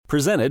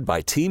Presented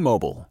by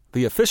T-Mobile,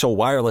 the official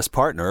wireless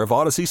partner of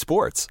Odyssey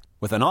Sports.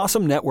 With an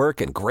awesome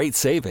network and great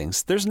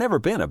savings, there's never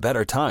been a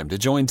better time to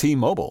join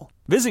T-Mobile.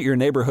 Visit your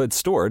neighborhood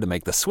store to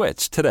make the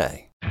switch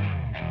today.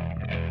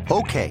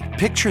 Okay,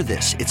 picture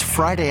this. It's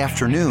Friday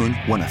afternoon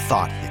when a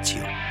thought hits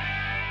you.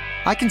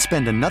 I can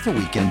spend another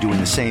weekend doing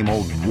the same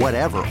old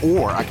whatever,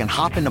 or I can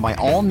hop into my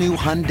all-new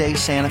Hyundai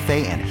Santa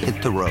Fe and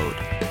hit the road.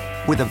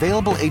 With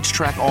available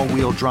H-Track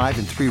all-wheel drive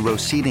and 3-row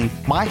seating,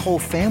 my whole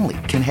family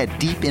can head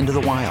deep into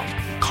the wild.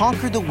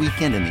 Conquer the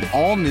weekend in the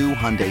all-new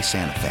Hyundai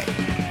Santa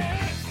Fe.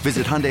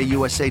 Visit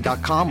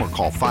HyundaiUSA.com or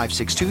call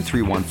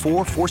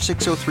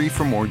 562-314-4603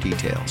 for more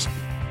details.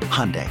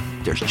 Hyundai,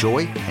 there's joy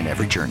in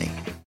every journey.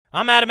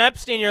 I'm Adam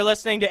Epstein. You're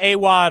listening to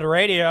Awadd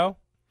Radio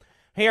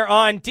here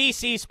on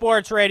DC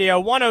Sports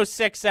Radio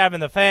 106.7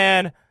 The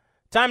Fan.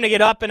 Time to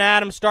get up and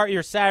Adam, start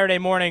your Saturday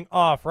morning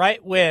off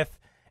right with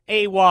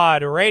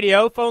Awadd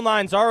Radio. Phone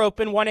lines are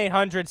open,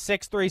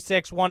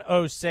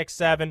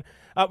 1-800-636-1067.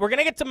 We're going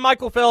to get to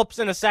Michael Phillips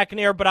in a second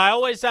here, but I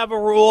always have a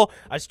rule.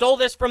 I stole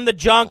this from the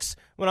Junks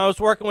when I was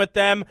working with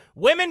them.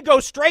 Women go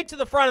straight to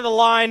the front of the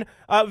line.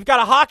 We've got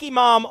a hockey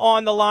mom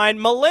on the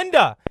line.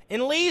 Melinda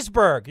in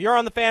Leesburg. You're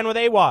on the Fan with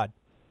Awadd.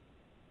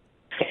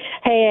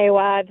 Hey,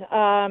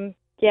 Awadd.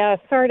 Yeah,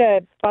 sorry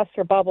to bust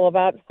your bubble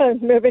about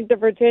moving to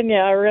Virginia.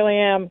 I really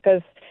am,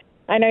 because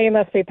I know you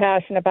must be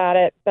passionate about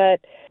it, but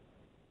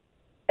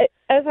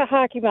as a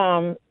hockey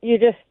mom, you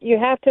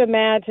have to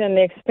imagine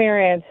the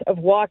experience of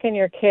walking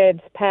your kids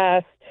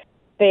past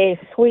the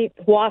sweet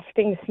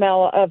wafting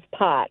smell of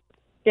pot,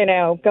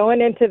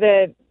 going into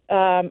the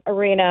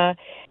arena,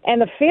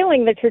 and the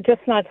feeling that you're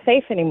just not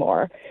safe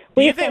anymore.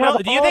 Do you think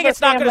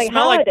it's not going to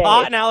smell like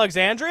pot in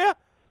Alexandria?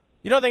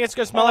 You don't think it's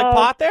going to smell like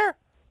pot there?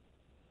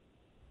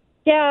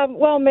 Yeah,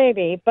 well,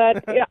 maybe,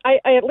 but I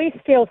at least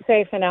feel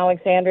safe in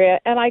Alexandria,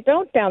 and I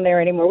don't down there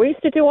anymore. We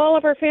used to do all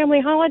of our family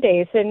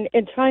holidays in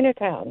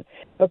Chinatown,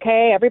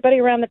 okay? Everybody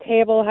around the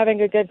table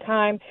having a good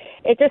time.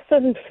 It just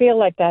doesn't feel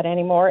like that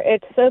anymore.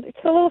 It's a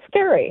little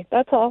scary,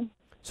 that's all.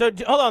 So,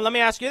 hold on, let me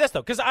ask you this,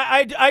 though, because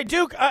I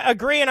do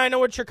agree, and I know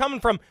what you're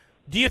coming from.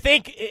 Do you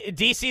think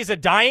D.C. is a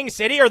dying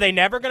city? Are they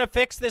never going to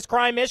fix this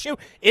crime issue?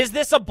 Is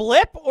this a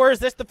blip, or is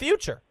this the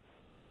future?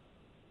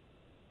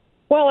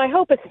 Well, I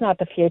hope it's not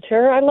the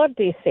future. I love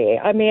D.C.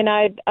 I mean,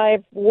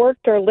 I've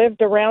worked or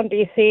lived around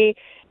D.C.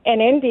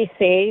 and in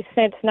D.C.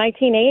 since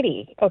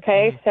 1980,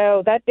 okay?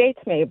 So that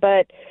dates me.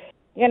 But,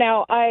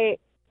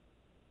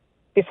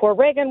 before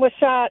Reagan was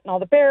shot and all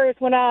the barriers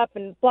went up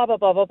and blah, blah,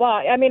 blah, blah,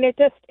 blah. I mean,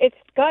 it's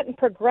gotten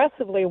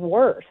progressively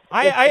worse.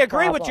 I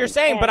agree with what you're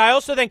saying, but I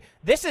also think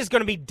this is going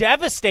to be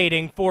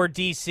devastating for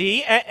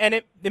D.C., and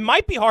it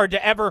might be hard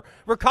to ever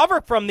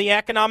recover from the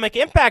economic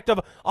impact of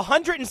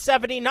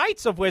 170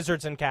 nights of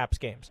Wizards and Caps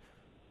games.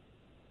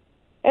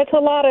 It's a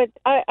lot of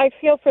I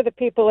feel for the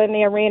people in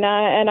the arena,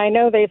 and I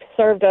know they've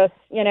served us,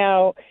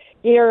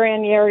 year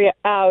in, year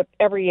out,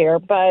 every year,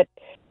 but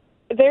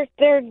there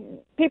are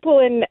people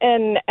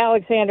in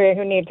Alexandria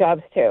who need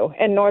jobs too,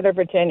 in Northern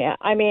Virginia.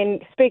 I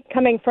mean,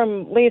 coming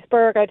from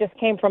Leesburg, I just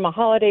came from a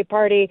holiday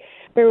party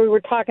where we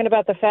were talking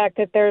about the fact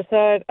that there's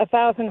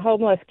 1,000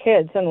 homeless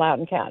kids in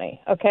Loudoun County.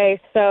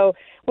 Okay, so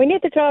we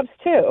need the jobs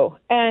too,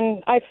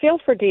 and I feel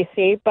for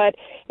DC, but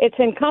it's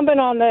incumbent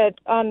on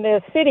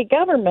the city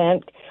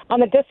government,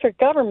 on the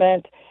district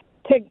government,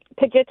 to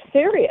get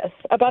serious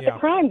about the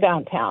crime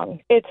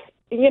downtown. It's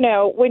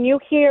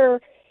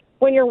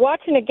when you're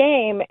watching a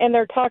game and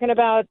they're talking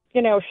about,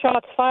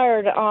 shots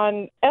fired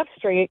on F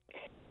Street,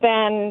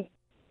 then,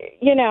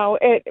 you're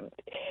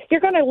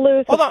going to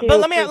lose. Hold on, but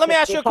let me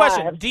ask you a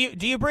question.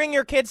 Do you bring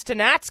your kids to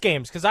Nats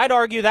games? Because I'd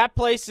argue that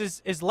place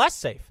is less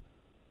safe.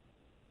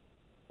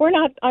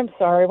 I'm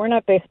sorry, we're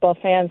not baseball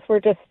fans.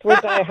 We're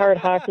diehard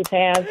hockey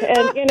fans.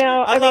 And,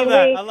 I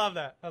love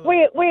that.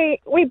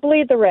 We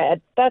bleed the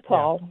red. That's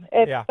all.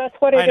 That's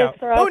what it is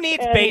for us. Who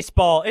needs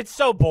baseball? It's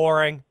so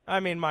boring. I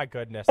mean, my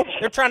goodness.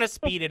 They're trying to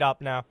speed it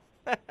up now.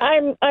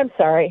 I'm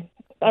sorry.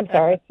 But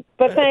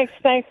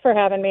thanks for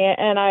having me,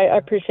 and I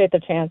appreciate the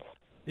chance.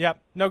 Yep.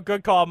 No,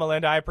 good call,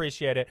 Melinda. I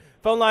appreciate it.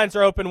 Phone lines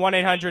are open,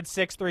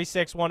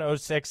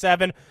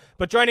 1-800-636-1067.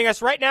 But joining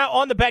us right now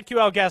on the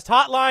BetQL guest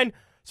hotline,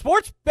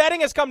 sports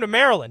betting has come to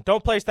Maryland.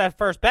 Don't place that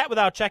first bet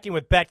without checking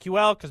with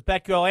BetQL, because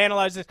BetQL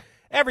analyzes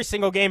every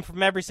single game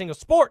from every single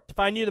sport to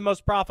find you the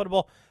most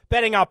profitable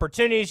betting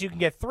opportunities. You can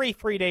get 3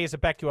 free days of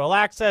BetQL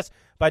access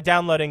by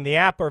downloading the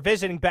app or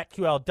visiting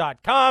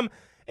BetQL.com.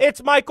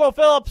 It's Michael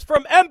Phillips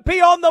from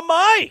MP on the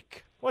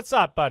mic. What's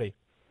up, buddy?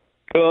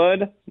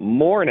 Good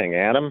morning,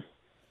 Adam.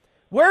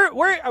 Where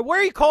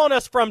are you calling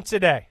us from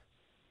today?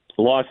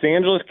 Los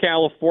Angeles,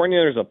 California.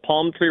 There's a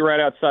palm tree right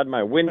outside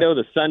my window.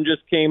 The sun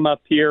just came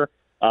up here.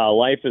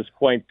 Life is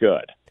quite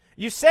good.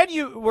 You said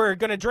you were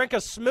going to drink a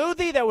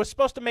smoothie that was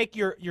supposed to make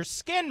your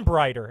skin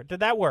brighter. Did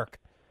that work?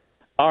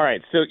 All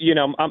right. So,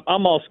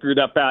 I'm all screwed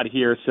up out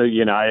here. So,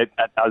 I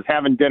was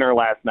having dinner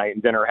last night,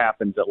 and dinner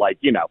happens at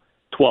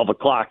 12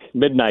 o'clock,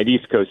 midnight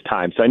East Coast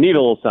time. So I need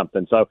a little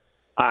something. So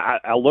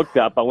I looked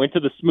up. I went to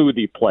the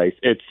smoothie place.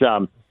 It's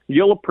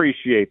you'll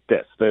appreciate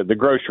this, the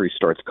grocery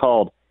store. It's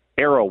called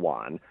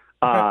Erewhon.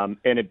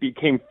 And it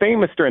became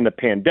famous during the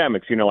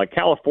pandemics. Like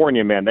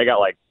California, man, they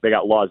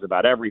got laws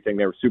about everything.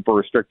 They were super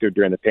restrictive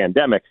during the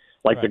pandemic.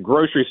 Like the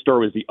grocery store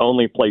was the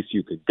only place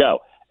you could go.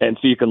 And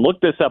so you can look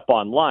this up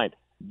online.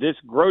 This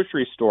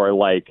grocery store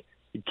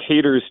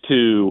caters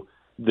to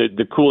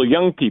the cool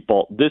young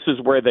people. This is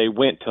where they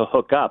went to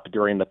hook up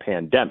during the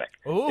pandemic.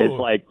 Ooh. It's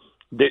like,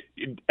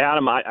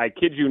 Adam, I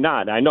kid you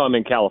not. I know I'm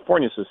in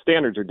California, so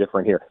standards are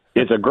different here.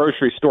 It's a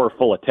grocery store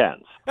full of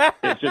 10s.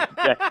 It's just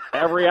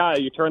every aisle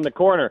you turn the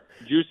corner.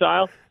 Juice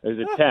aisle, there's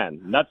a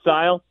 10. Nuts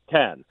aisle,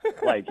 10.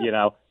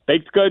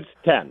 Baked goods,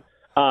 10.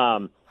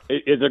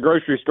 It's a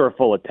grocery store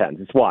full of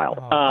 10s. It's wild.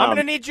 I'm going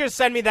to need you to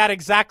send me that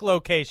exact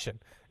location.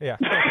 Yeah.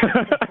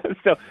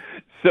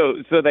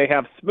 So they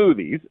have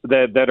smoothies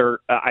that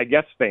are, I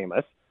guess,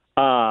 famous.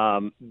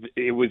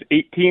 It was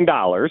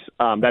 $18.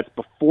 That's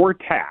before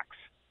tax.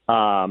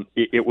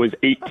 It was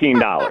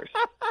 $18.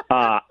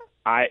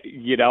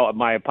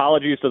 My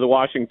apologies to the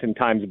Washington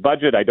Times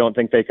budget. I don't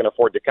think they can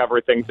afford to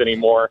cover things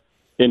anymore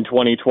in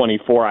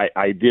 2024.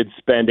 I did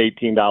spend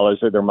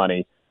 $18 of their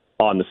money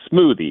on the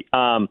smoothie.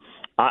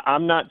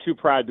 I'm not too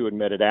proud to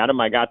admit it, Adam.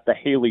 I got the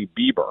Haley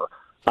Bieber.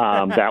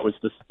 That was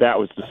the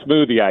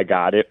smoothie I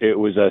got. It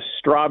was a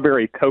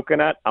strawberry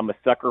coconut. I'm a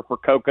sucker for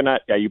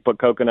coconut. Yeah, you put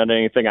coconut in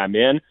anything, I'm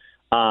in.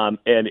 And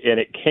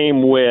it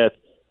came with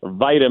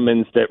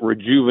vitamins that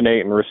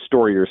rejuvenate and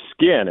restore your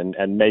skin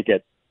and make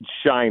it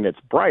shine its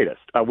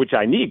brightest, which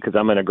I need because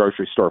I'm in a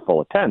grocery store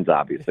full of 10s,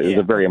 obviously. It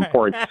was a very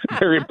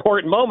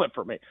important moment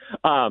for me.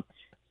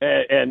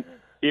 And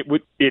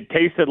it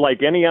tasted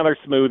like any other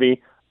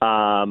smoothie.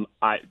 As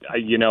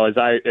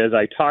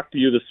I talked to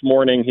you this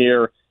morning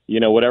here,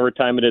 whatever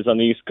time it is on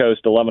the East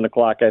Coast, 11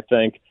 o'clock, I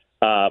think,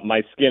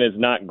 my skin is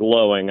not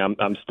glowing.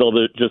 I'm still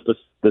just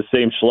the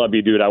same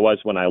schlubby dude I was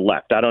when I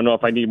left. I don't know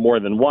if I need more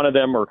than one of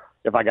them or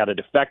if I got a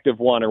defective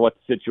one or what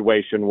the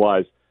situation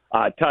was.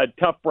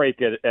 Tough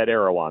break at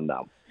Erewhon,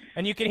 though.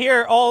 And you can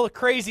hear all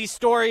crazy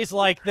stories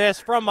like this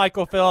from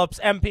Michael Phillips,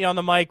 MP on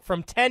the mic,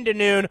 from 10 to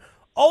noon.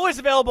 Always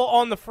available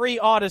on the free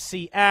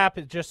Odyssey app.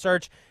 Just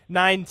search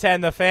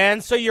 910 The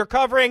Fan. So you're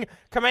covering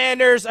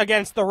Commanders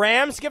against the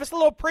Rams. Give us a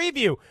little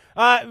preview.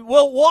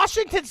 Will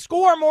Washington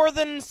score more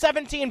than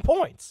 17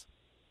 points?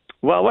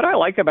 Well, what I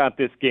like about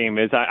this game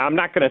is I'm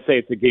not going to say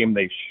it's a game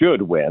they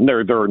should win.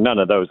 There are none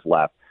of those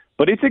left.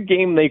 But it's a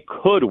game they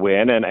could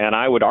win, and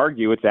I would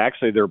argue it's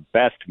actually their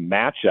best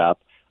matchup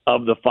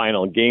of the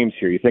final games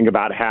here. You think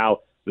about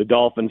how the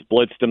Dolphins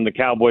blitzed them, the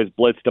Cowboys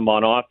blitzed them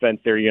on offense.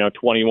 They're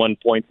 21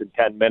 points in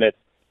 10 minutes.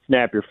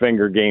 Snap your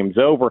finger, game's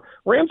over.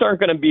 Rams aren't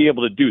going to be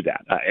able to do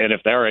that. And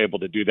if they're able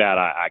to do that,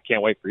 I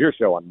can't wait for your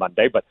show on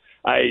Monday. But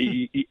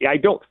I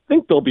don't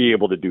think they'll be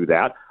able to do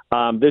that.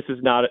 This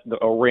is not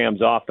a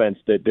Rams offense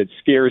that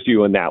scares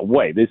you in that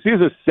way. This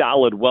is a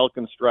solid,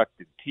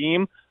 well-constructed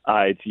team.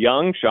 It's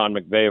young. Sean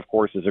McVay, of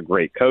course, is a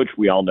great coach.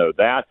 We all know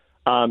that.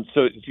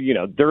 So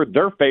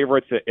they're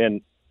favorites, and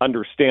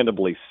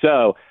understandably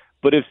so.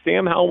 But if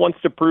Sam Howell wants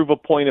to prove a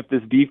point, if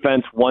this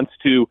defense wants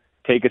to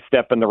take a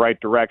step in the right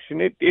direction,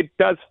 it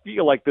does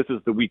feel like this is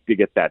the week to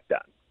get that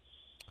done.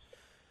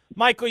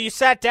 Michael, you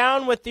sat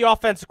down with the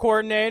offensive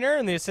coordinator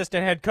and the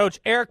assistant head coach,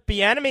 Eric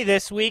Bieniemy,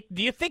 this week.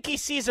 Do you think he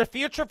sees a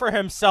future for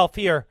himself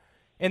here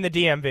in the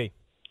DMV?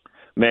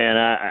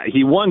 Man,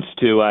 he wants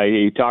to.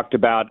 He talked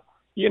about,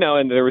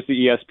 and there was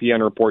the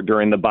ESPN report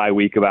during the bye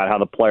week about how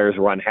the players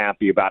were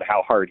unhappy about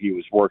how hard he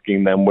was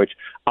working them, which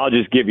I'll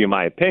just give you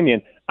my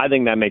opinion. I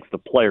think that makes the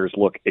players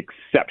look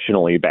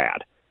exceptionally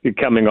bad. You're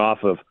coming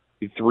off of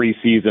 3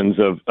 seasons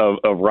of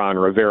Ron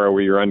Rivera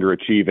where you're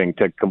underachieving,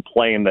 to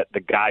complain that the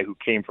guy who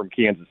came from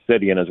Kansas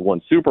City and has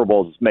won Super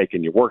Bowls is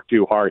making you work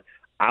too hard.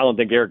 I don't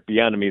think Eric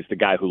Bieniemy is the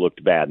guy who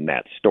looked bad in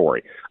that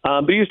story.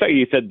 But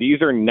he said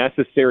these are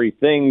necessary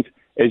things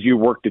as you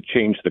work to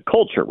change the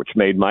culture, which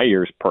made my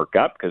ears perk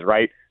up because,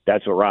 right,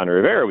 that's what Ron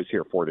Rivera was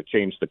here for, to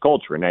change the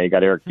culture. And now you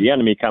got Eric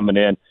Bieniemy coming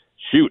in.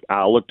 Shoot,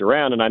 I looked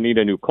around and I need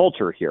a new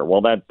culture here.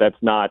 Well, that's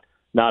not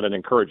an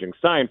encouraging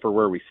sign for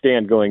where we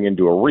stand going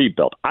into a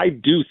rebuild. I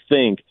do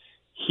think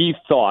he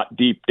thought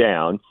deep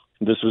down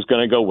this was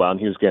going to go well and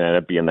he was going to end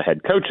up being the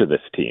head coach of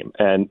this team.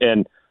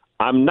 And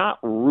I'm not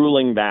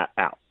ruling that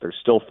out. There's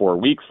still 4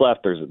 weeks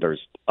left. There's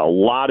a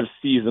lot of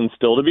season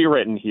still to be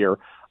written here.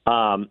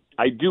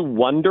 I do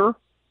wonder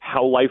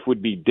how life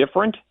would be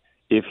different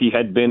if he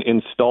had been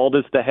installed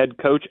as the head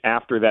coach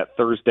after that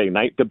Thursday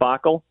night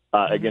debacle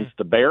against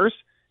the Bears.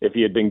 If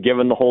he had been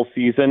given the whole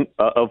season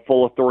of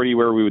full authority,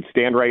 where we would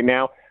stand right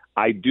now.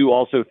 I do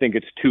also think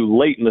it's too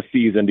late in the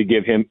season to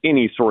give him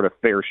any sort of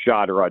fair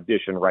shot or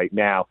audition right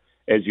now.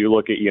 As you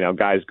look at,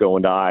 guys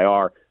going to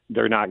IR,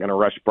 they're not going to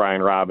rush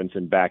Brian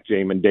Robinson back.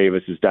 Jamin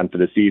Davis is done for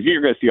the season.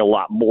 You're going to see a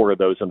lot more of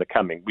those in the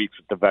coming weeks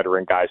with the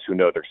veteran guys who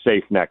know they're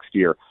safe next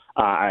year.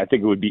 I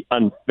think it would be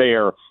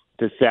unfair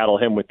to saddle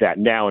him with that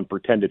now and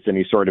pretend it's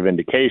any sort of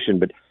indication.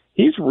 But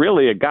he's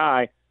really a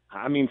guy,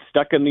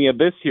 stuck in the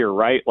abyss here,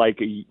 right? Like,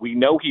 we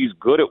know he's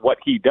good at what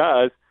he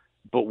does,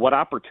 but what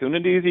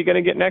opportunity is he going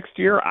to get next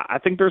year? I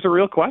think there's a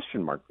real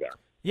question mark there.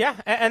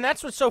 Yeah, and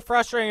that's what's so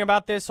frustrating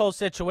about this whole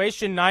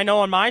situation. I know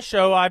on my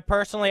show, I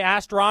personally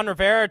asked Ron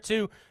Rivera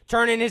to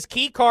turn in his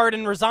key card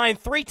and resign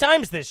 3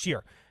 times this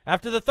year.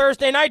 After the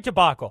Thursday night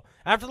debacle,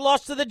 after the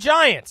loss to the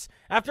Giants,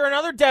 after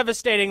another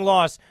devastating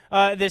loss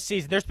this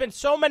season. There's been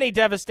so many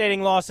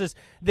devastating losses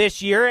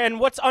this year, and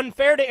what's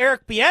unfair to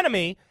Eric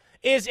Bieniemy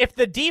is if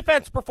the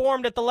defense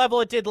performed at the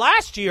level it did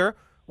last year,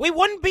 we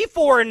wouldn't be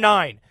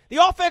 4-9. The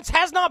offense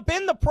has not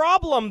been the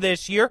problem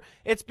this year.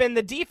 It's been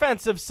the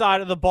defensive side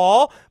of the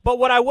ball. But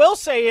what I will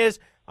say is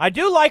I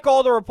do like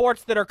all the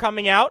reports that are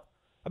coming out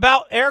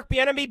about Eric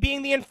Bieniemy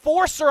being the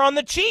enforcer on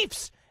the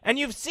Chiefs. And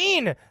you've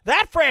seen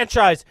that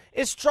franchise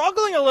is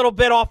struggling a little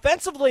bit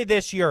offensively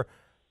this year.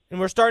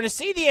 And we're starting to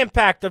see the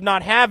impact of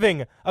not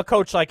having a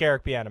coach like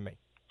Eric Bieniemy.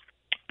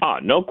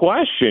 No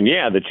question.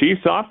 Yeah, the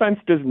Chiefs' offense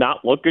does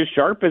not look as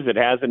sharp as it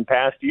has in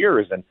past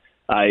years. And,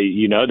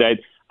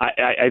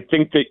 I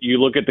think that you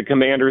look at the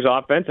Commanders'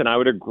 offense, and I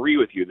would agree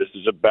with you. This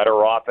is a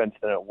better offense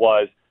than it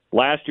was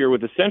last year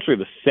with essentially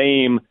the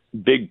same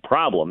big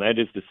problem. That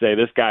is to say,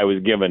 this guy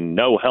was given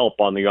no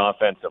help on the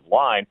offensive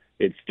line.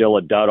 It's still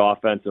a dud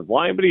offensive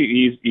line, but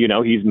he's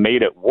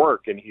made it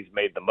work, and he's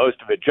made the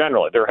most of it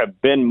generally. There have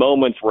been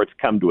moments where it's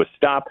come to a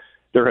stop.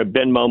 There have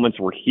been moments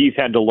where he's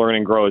had to learn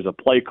and grow as a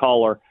play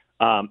caller.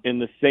 In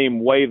the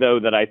same way,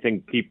 though, that I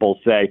think people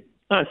say,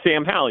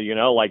 Sam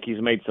Howell, like he's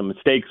made some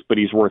mistakes, but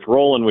he's worth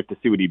rolling with to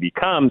see what he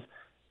becomes.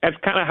 That's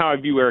kind of how I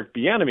view Eric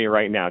Bieniemy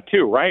right now,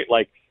 too, right?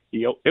 Like,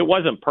 it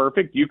wasn't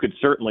perfect. You could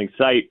certainly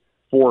cite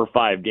 4 or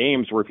 5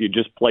 games where if you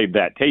just played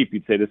that tape,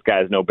 you'd say this guy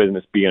has no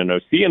business being an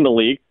OC in the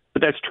league.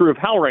 But that's true of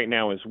Howell right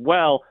now as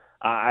well.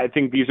 I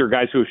think these are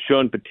guys who have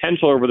shown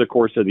potential over the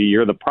course of the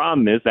year. The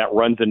problem is that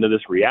runs into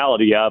this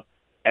reality of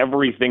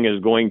everything is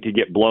going to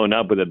get blown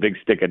up with a big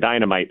stick of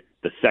dynamite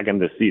the second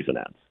this season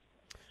ends.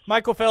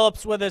 Michael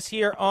Phillips with us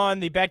here on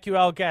the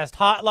BetQL Guest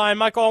Hotline.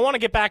 Michael, I want to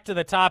get back to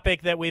the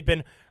topic that we've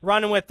been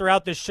running with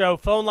throughout the show.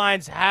 Phone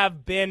lines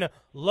have been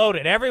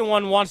loaded.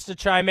 Everyone wants to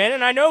chime in,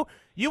 and I know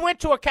you went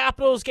to a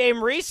Capitals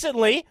game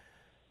recently.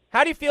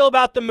 How do you feel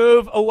about the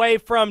move away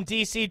from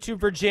D.C. to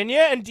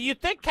Virginia, and do you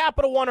think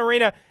Capital One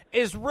Arena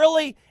is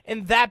really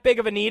in that big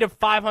of a need of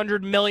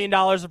 $500 million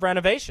of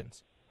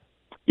renovations?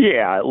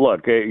 Yeah,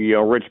 look,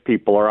 rich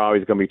people are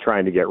always going to be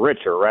trying to get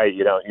richer, right?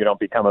 You don't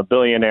become a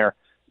billionaire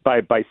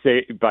by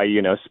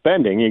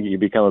spending. You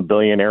become a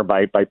billionaire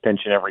by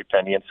pinching every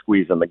penny and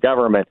squeezing the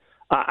government.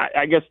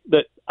 I guess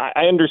that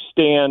I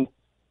understand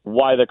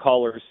why the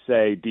callers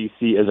say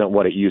D.C. isn't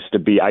what it used to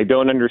be. I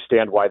don't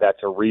understand why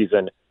that's a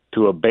reason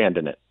to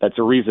abandon it. That's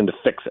a reason to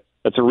fix it.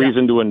 That's a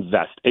reason to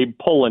invest. Abe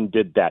Pullen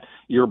did that.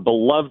 Your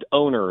beloved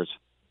owners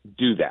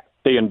do that.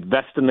 They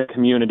invest in the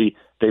community.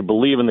 They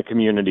believe in the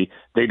community.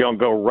 They don't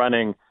go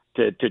running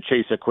to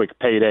chase a quick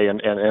payday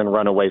and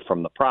run away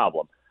from the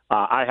problem.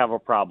 I have a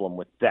problem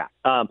with that.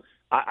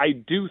 I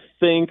do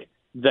think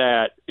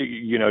that,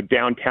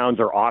 downtowns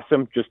are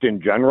awesome just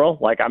in general.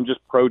 Like, I'm just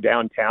pro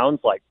downtowns,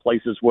 like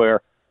places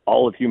where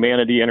all of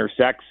humanity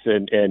intersects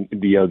and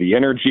the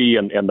energy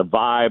and the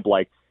vibe,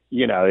 like,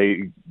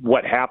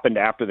 what happened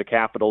after the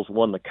Capitals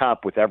won the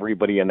cup with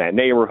everybody in that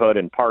neighborhood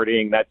and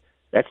partying,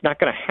 that's not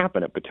going to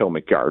happen at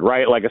Potomac Yard,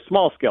 right? Like a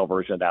small scale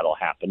version of that'll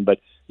happen. But,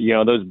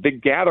 those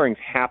big gatherings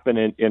happen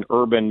in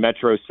urban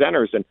metro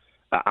centers. And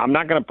I'm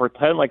not going to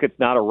pretend like it's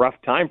not a rough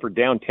time for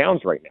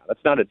downtowns right now.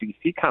 That's not a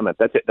D.C. comment.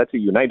 That's a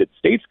United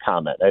States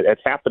comment.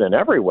 It's happening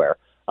everywhere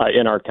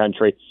in our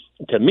country.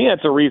 To me,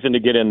 that's a reason to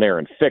get in there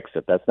and fix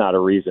it. That's not a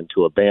reason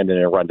to abandon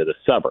it and run to the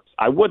suburbs.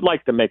 I would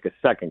like to make a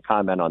second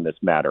comment on this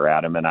matter,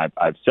 Adam, and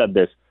I've said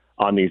this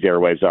on these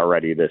airwaves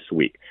already this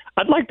week.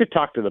 I'd like to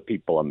talk to the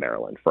people of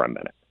Maryland for a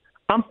minute.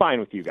 I'm fine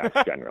with you guys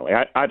generally.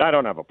 I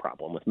don't have a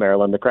problem with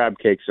Maryland. The crab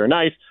cakes are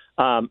nice.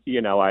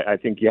 I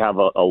think you have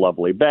a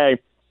lovely bay.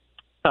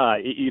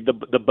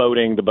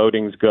 The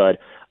boating's good.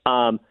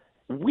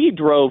 We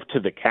drove to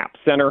the Cap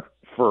Center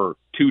for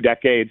 2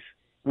 decades.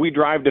 We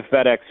drive to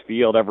FedEx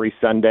Field every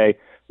Sunday.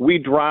 We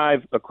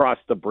drive across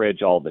the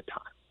bridge all the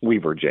time, we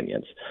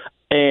Virginians.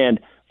 And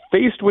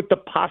faced with the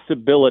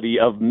possibility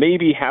of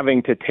maybe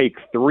having to take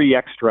 3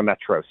 extra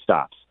metro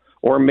stops,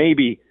 or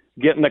maybe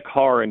get in the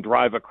car and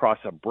drive across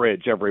a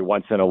bridge every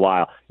once in a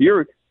while,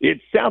 it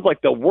sounds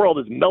like the world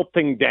is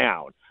melting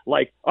down.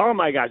 Like, oh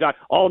my gosh,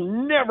 I'll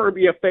never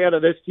be a fan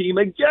of this team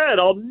again.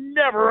 I'll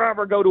never,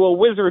 ever go to a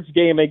Wizards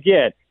game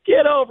again.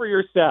 Get over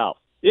yourself.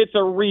 It's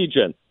a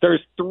region.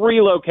 There's 3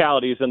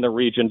 localities in the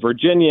region.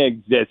 Virginia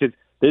exists.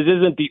 This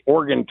isn't the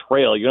Oregon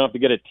Trail. You don't have to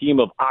get a team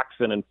of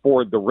oxen and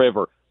ford the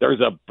river.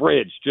 There's a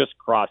bridge. Just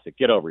cross it.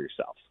 Get over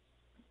yourself.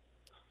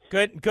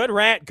 Good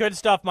rant. Good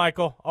stuff,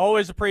 Michael.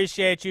 Always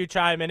appreciate you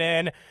chiming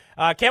in.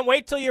 Can't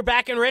wait till you're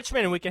back in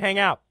Richmond and we can hang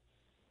out.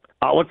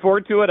 I'll look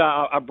forward to it.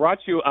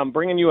 I'm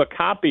bringing you a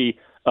copy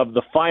of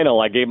the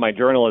final I gave my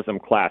journalism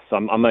class. So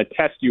I'm going to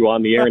test you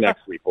on the air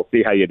next week. We'll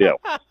see how you do.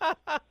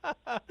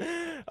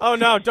 Oh,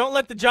 no, don't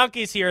let the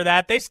junkies hear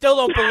that. They still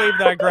don't believe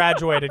that I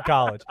graduated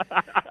college.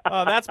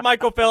 That's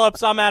Michael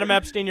Phillips. I'm Adam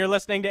Epstein. You're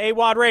listening to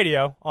Awadd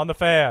Radio on The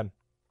Fan.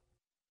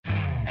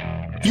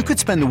 You could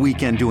spend the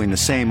weekend doing the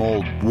same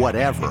old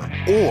whatever,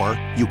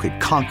 or you could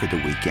conquer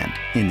the weekend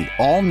in the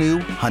all-new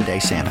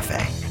Hyundai Santa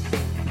Fe.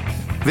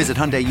 Visit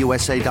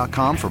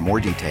HyundaiUSA.com for more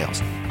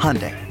details.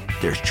 Hyundai,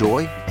 there's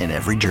joy in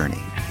every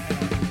journey.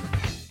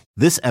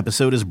 This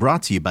episode is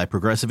brought to you by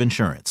Progressive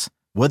Insurance.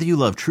 Whether you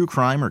love true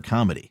crime or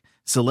comedy,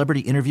 celebrity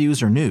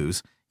interviews or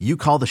news, you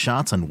call the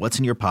shots on what's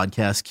in your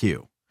podcast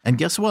queue. And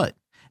guess what?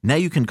 Now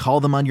you can call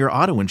them on your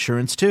auto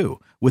insurance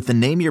too with the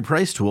Name Your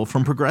Price tool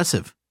from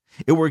Progressive.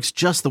 It works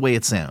just the way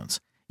it sounds.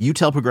 You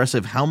tell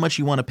Progressive how much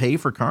you want to pay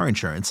for car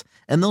insurance,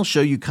 and they'll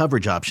show you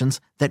coverage options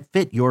that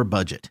fit your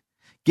budget.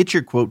 Get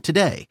your quote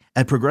today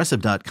at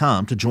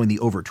Progressive.com to join the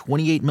over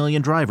 28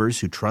 million drivers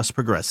who trust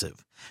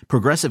Progressive.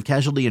 Progressive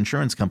Casualty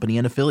Insurance Company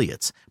and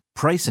Affiliates.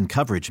 Price and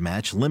coverage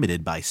match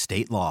limited by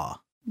state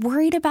law.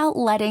 Worried about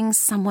letting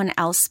someone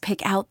else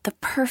pick out the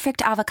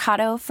perfect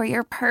avocado for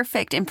your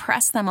perfect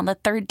impress them on the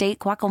third date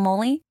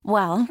guacamole?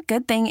 Well,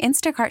 good thing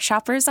Instacart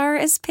shoppers are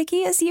as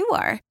picky as you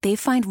are. They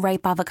find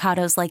ripe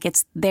avocados like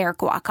it's their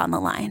guac on the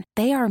line.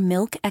 They are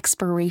milk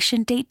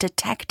expiration date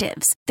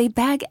detectives. They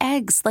bag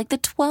eggs like the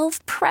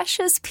 12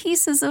 precious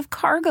pieces of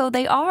cargo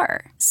they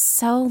are.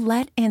 So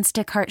let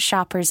Instacart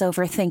shoppers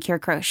overthink your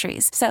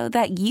groceries so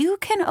that you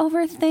can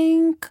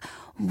overthink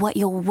what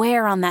you'll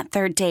wear on that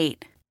third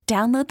date.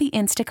 Download the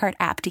Instacart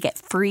app to get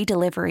free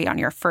delivery on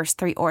your first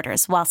 3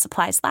 orders while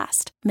supplies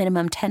last.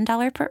 Minimum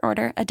 $10 per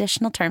order.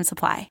 Additional terms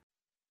apply.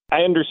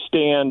 I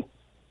understand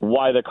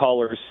why the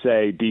callers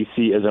say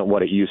D.C. isn't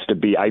what it used to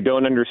be. I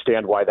don't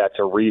understand why that's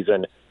a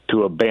reason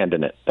to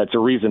abandon it. That's a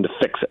reason to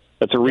fix it.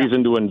 That's a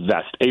reason to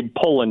invest. Abe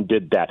Pollin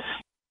did that.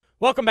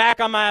 Welcome back.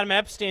 I'm Adam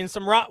Epstein.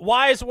 Some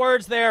wise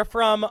words there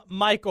from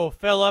Michael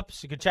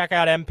Phillips. You can check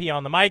out MP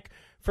on the mic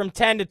from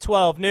 10 to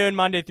 12 noon,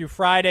 Monday through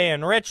Friday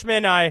in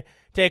Richmond. I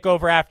take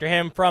over after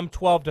him from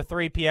 12 to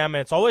 3 p.m.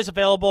 And it's always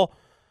available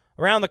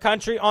around the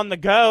country on the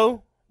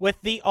go with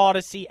the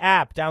Odyssey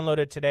app. Download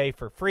it today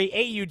for free,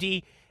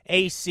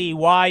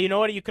 AUDACY. You know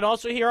what you can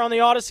also hear on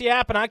the Odyssey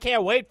app, and I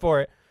can't wait for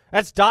it.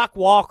 That's Doc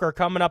Walker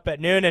coming up at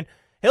noon, and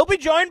he'll be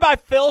joined by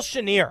Phil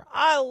Chenier.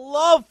 I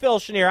love Phil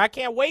Chenier. I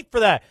can't wait for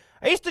that.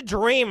 I used to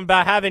dream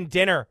about having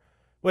dinner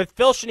with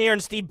Phil Chenier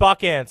and Steve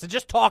Buckhands and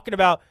just talking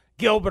about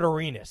Gilbert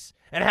Arenas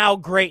and how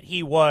great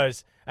he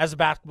was as a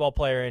basketball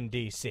player in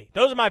D.C.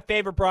 Those are my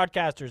favorite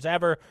broadcasters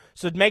ever,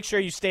 so make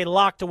sure you stay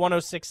locked to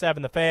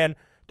 106.7 The Fan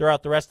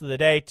throughout the rest of the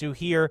day to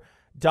hear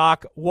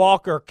Doc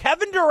Walker.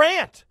 Kevin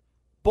Durant,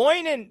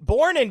 born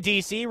in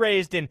D.C.,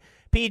 raised in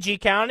PG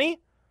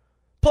County,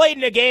 played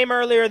in a game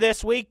earlier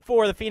this week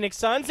for the Phoenix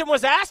Suns and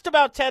was asked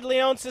about Ted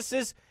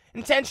Leonsis'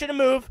 intention to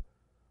move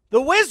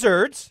the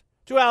Wizards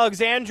to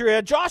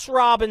Alexandria. Josh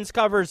Robbins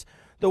covers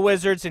the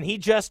Wizards, and he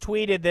just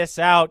tweeted this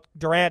out.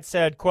 Durant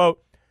said,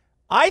 quote,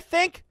 "I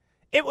think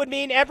it would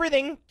mean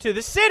everything to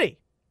the city.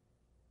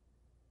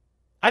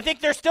 I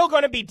think they're still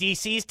going to be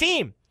DC's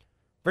team.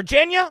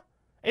 Virginia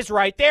is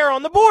right there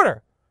on the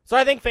border. So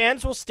I think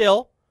fans will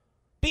still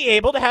be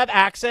able to have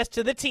access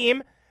to the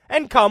team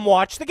and come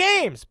watch the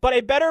games. But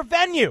a better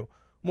venue,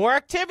 more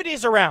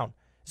activities around,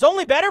 is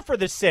only better for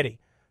the city.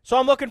 So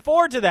I'm looking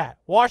forward to that.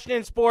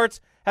 Washington sports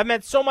have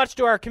meant so much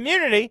to our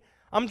community.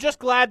 I'm just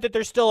glad that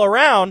they're still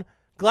around.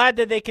 Glad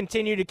that they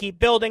continue to keep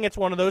building. It's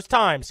one of those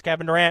times."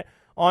 Kevin Durant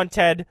on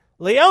Ted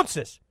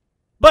Leonsis.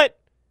 But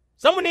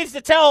someone needs to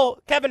tell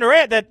Kevin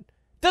Durant that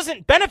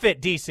doesn't benefit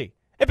D.C.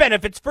 It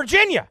benefits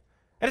Virginia.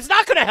 And it's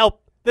not going to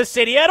help the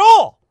city at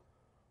all.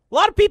 A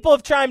lot of people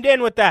have chimed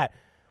in with that.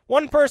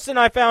 One person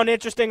I found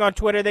interesting on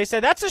Twitter, they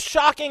said, that's a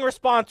shocking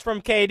response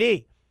from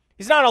KD.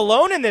 He's not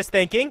alone in this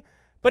thinking,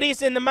 but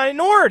he's in the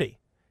minority.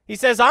 He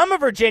says, I'm a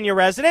Virginia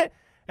resident,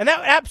 and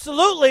that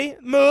absolutely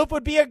move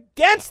would be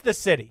against the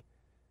city.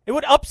 It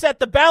would upset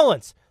the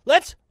balance.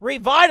 Let's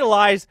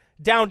revitalize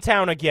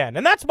downtown again.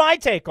 And that's my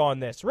take on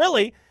this,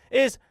 really,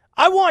 is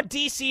I want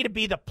D.C. to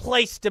be the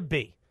place to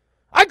be.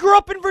 I grew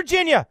up in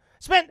Virginia,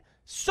 spent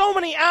so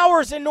many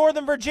hours in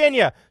Northern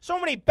Virginia, so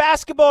many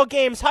basketball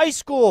games, high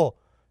school,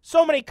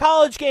 so many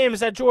college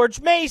games at George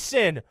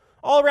Mason,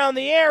 all around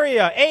the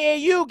area,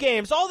 AAU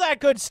games, all that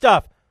good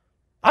stuff.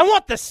 I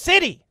want the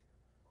city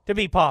to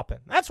be popping.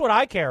 That's what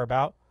I care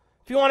about.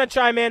 If you want to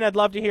chime in, I'd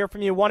love to hear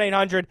from you.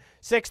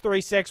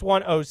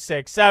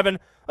 1-800-636-1067.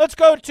 Let's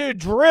go to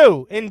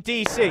Drew in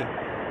D.C.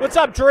 What's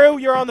up, Drew?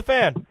 You're on the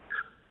Fan.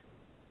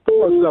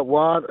 What's up,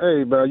 Wad?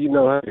 Hey, man,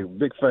 hey,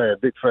 big fan,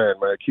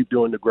 man. Keep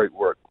doing the great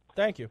work.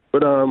 Thank you.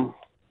 But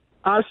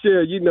I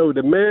share,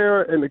 the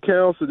mayor and the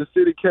council, the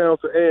city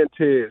council and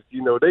Ted, they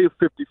 50-50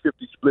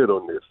 split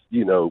on this.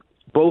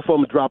 Both of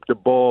them dropped the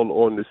ball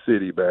on the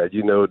city, man.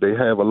 They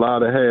have a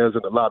lot of hands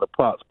and a lot of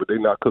pots, but they're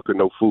not cooking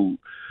no food.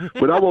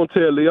 But I want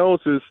Ted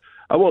Leonsis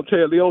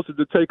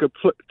to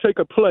take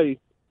a play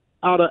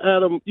out of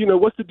Adam.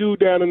 What's the dude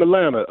down in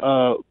Atlanta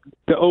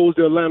that owns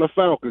the Atlanta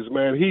Falcons,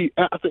 man?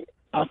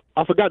 I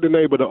forgot the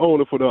name of the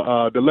owner for the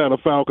Atlanta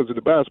Falcons and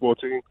the basketball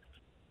team.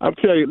 I'm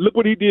telling you, look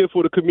what he did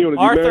for the community,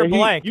 Arthur man.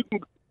 Blank.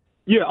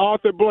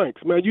 Arthur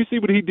Blanks, man. You see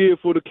what he did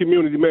for the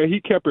community, man. He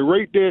kept it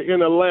right there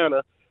in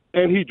Atlanta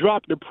and he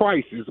dropped the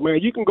prices. Man,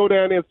 you can go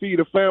down there and feed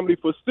a family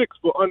for $6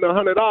 for under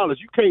 $100.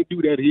 You can't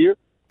do that here.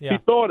 Yeah. He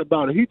thought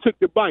about it. He took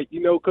the bite,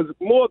 because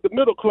more of the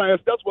middle class,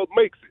 that's what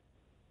makes it.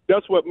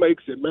 That's what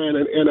makes it, man.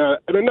 And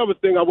another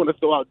thing I want to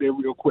throw out there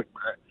real quick,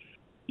 man.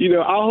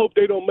 I hope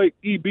they don't make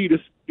EB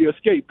the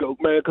scapegoat,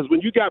 man, because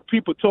when you got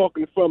people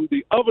talking from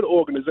the other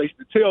organization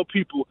to tell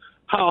people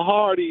how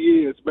hard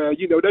he is, man,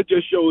 that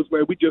just shows,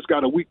 man, we just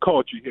got a weak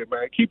culture here,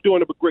 man. Keep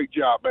doing a great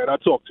job, man. I'll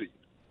talk to you.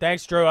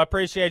 Thanks, Drew. I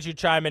appreciate you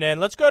chiming in.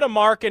 Let's go to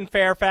Mark in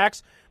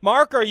Fairfax.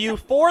 Mark, are you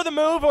for the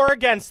move or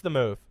against the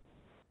move?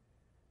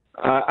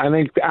 I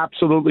think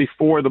absolutely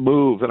for the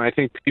move, and I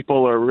think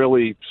people are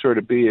really sort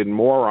of being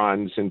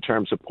morons in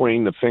terms of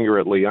pointing the finger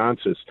at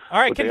Leonsis. All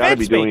right,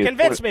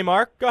 convince me,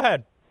 Mark. Go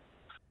ahead.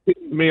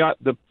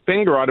 The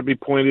finger ought to be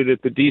pointed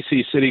at the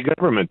D.C. city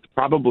government,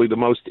 probably the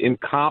most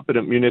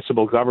incompetent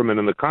municipal government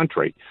in the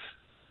country.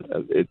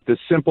 The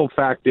simple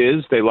fact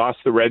is they lost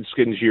the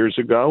Redskins years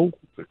ago,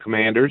 the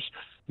Commanders.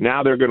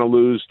 Now they're going to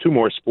lose 2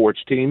 more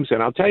sports teams,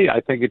 and I'll tell you,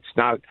 I think it's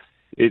not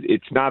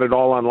at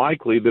all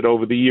unlikely that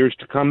over the years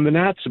to come the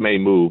Nats may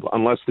move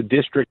unless the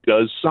district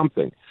does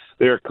something.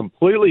 They're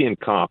completely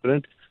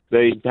incompetent.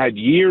 They've had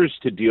years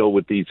to deal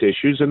with these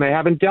issues, and they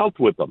haven't dealt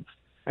with them.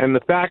 And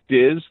the fact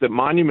is that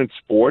Monument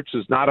Sports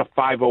is not a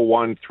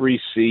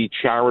 501(c)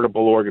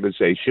 charitable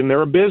organization.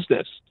 They're a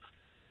business,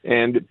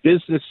 and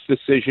business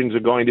decisions are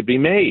going to be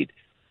made.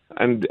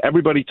 And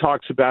everybody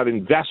talks about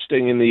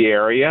investing in the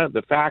area.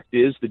 The fact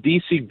is the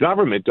D.C.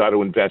 government ought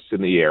to invest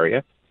in the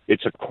area.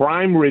 It's a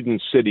crime-ridden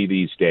city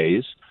these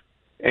days,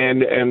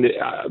 and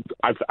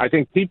I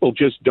think people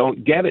just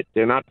don't get it.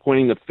 They're not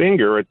pointing the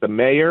finger at the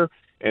mayor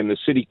and the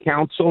city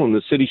council and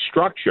the city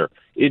structure.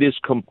 It is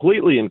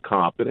completely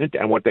incompetent,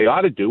 and what they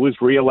ought to do is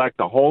reelect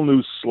a whole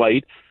new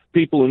slate,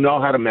 people who know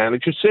how to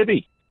manage a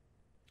city.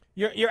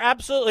 You're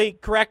absolutely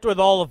correct with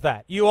all of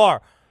that. You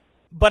are.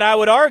 But I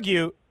would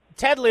argue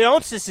Ted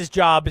Leonsis'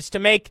 job is to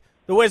make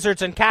the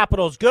Wizards and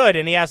Capitals good,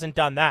 and he hasn't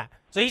done that.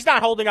 So he's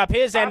not holding up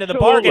his end of the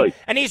bargain,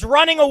 and he's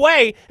running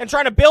away and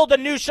trying to build a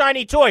new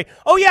shiny toy.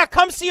 Oh, yeah,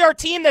 come see our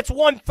team that's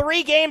won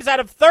 3 games out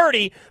of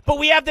 30, but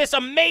we have this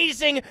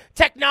amazing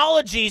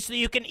technology so that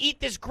you can eat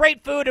this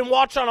great food and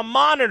watch on a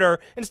monitor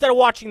instead of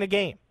watching the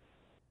game.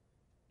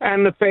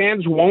 And the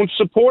fans won't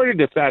support it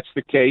if that's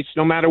the case,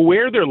 no matter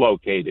where they're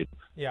located.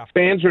 Yeah.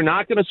 Fans are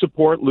not going to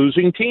support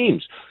losing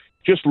teams.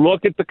 Just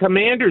look at the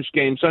Commanders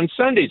games on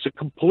Sunday. It's a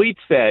complete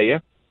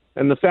failure,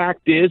 and the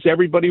fact is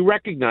everybody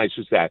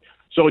recognizes that.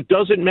 So it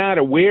doesn't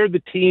matter where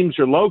the teams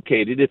are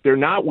located. If they're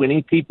not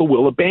winning, people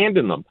will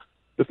abandon them.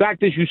 The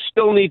fact is you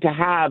still need to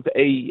have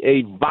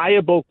a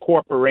viable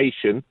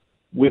corporation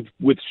with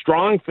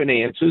strong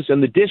finances,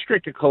 and the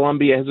District of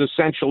Columbia has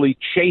essentially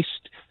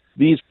chased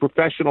these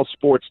professional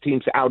sports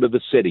teams out of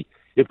the city.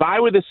 If I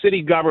were the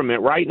city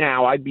government right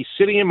now, I'd be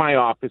sitting in my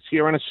office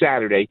here on a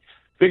Saturday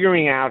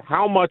figuring out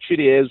how much it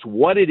is,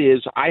 what it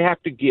is I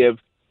have to give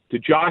to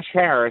Josh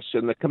Harris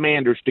and the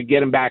Commanders to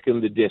get him back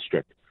in the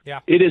district. Yeah.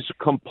 It is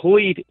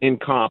complete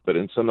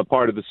incompetence on the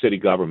part of the city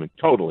government.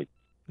 Totally.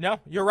 No,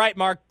 you're right,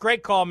 Mark.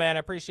 Great call, man. I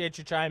appreciate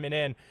you chiming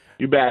in.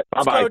 You bet.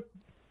 Bye-bye.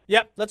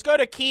 Let's go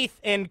to Keith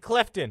in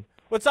Clifton.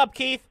 What's up,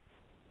 Keith?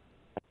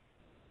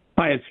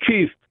 Hi, it's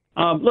Chief.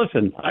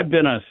 Listen, I've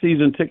been a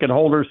season ticket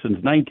holder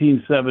since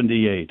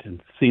 1978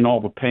 and seen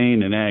all the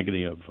pain and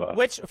agony of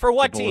for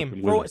what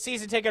team? For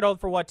season ticket holder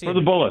for what team? For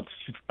the Bullets.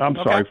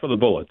 Sorry, for the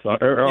Bullets.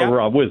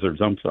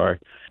 Wizards, I'm sorry.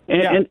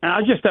 And I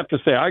just have to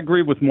say, I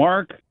agree with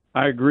Mark.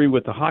 I agree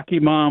with the hockey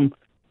mom.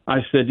 I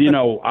said,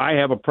 I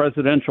have a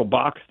presidential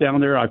box down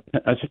there. I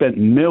spent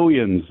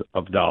millions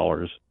of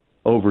dollars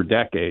over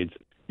decades,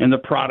 and the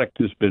product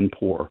has been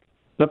poor.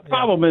 The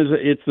problem is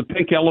it's the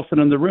pink elephant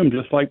in the room,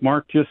 just like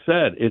Mark just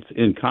said. It's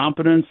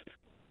incompetence.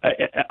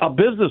 A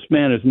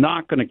businessman is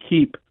not going to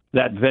keep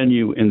that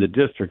venue in the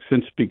district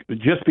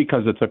just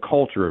because it's a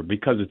culture,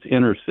 because it's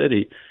inner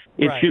city.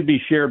 It should be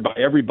shared by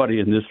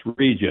everybody in this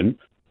region.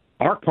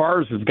 Our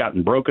cars have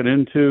gotten broken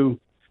into.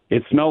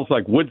 It smells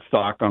like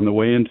Woodstock on the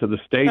way into the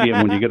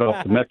stadium when you get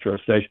off the metro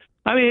station.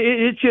 I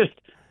mean,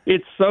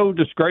 it's so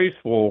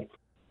disgraceful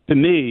to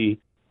me.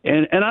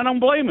 And I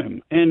don't blame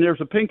him. And there's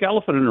a pink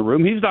elephant in the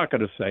room. He's not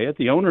going to say it.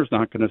 The owner's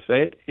not going to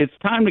say it. It's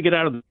time to get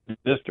out of the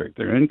district.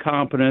 They're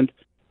incompetent,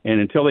 and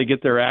until they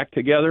get their act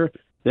together,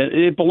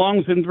 it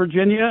belongs in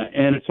Virginia,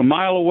 and it's a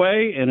mile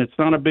away, and it's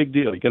not a big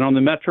deal. You get on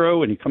the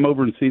metro, and you come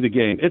over and see the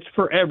game. It's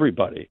for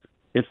everybody.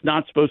 It's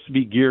not supposed to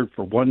be geared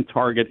for one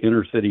target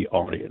inner-city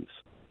audience.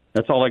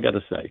 That's all I got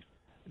to say.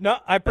 No,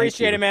 I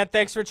appreciate it, man.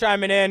 Thanks for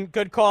chiming in.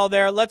 Good call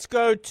there. Let's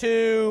go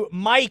to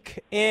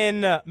Mike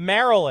in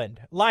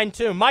Maryland. Line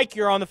 2. Mike,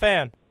 you're on the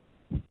fan.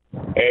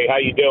 Hey, how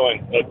you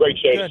doing? Great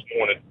show this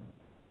morning.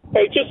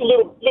 Hey, just a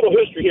little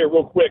history here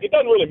real quick. It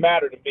doesn't really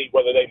matter to me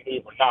whether they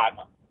move or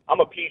not. I'm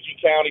a PG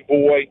County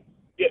boy.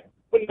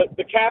 When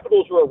the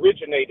Capitals were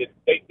originated,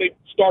 they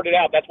started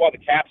out, that's why the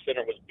Cap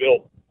Center was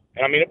built.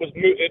 And, I mean,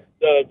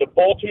 the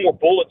Baltimore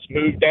Bullets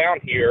moved down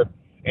here.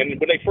 And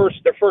when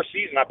their first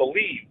season, I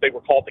believe they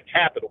were called the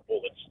Capital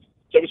Bullets.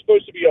 So it was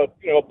supposed to be a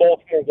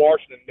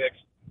Baltimore-Washington mix.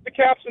 The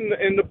the Caps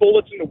and the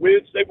Bullets and the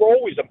Wiz, they were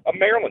always a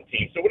Maryland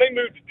team. So when they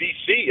moved to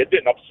D.C., it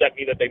didn't upset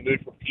me that they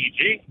moved from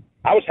PG.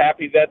 I was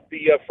happy that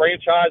the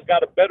franchise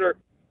got a better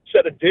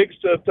set of digs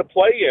to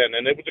play in,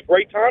 and it was a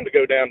great time to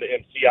go down to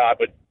MCI.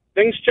 But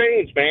things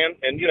change, man.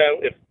 And, you know,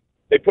 if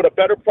they put a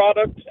better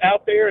product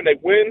out there and they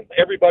win,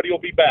 everybody will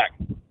be back.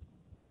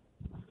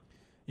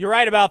 You're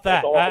right about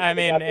that. I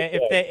mean,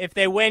 if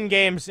they win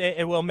games,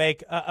 it will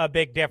make a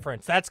big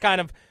difference. That's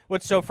kind of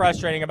what's so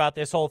frustrating about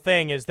this whole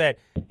thing is that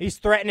he's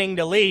threatening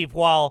to leave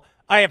while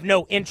I have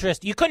no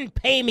interest. You couldn't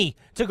pay me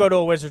to go to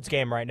a Wizards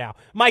game right now.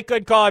 Mike,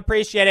 good call. I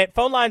appreciate it.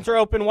 Phone lines are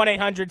open,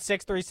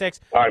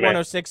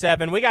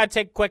 1-800-636-1067. We got to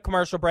take a quick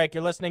commercial break.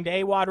 You're listening to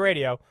Awadd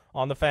Radio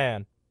on The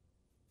Fan.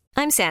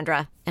 I'm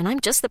Sandra, and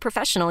I'm just the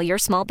professional your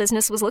small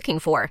business was looking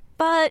for.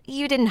 But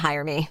you didn't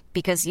hire me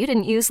because you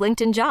didn't use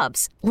LinkedIn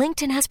Jobs.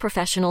 LinkedIn has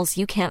professionals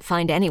you can't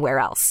find anywhere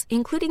else,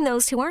 including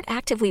those who aren't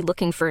actively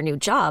looking for a new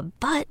job,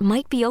 but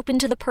might be open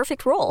to the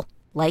perfect role,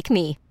 like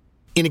me.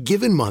 In a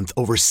given month,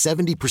 over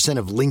 70%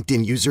 of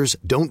LinkedIn users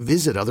don't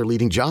visit other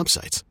leading job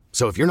sites.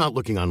 So if you're not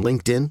looking on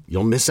LinkedIn,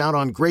 you'll miss out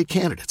on great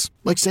candidates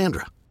like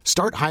Sandra.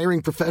 Start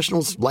hiring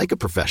professionals like a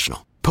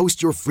professional.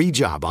 Post your free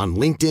job on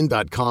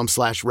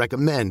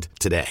linkedin.com/recommend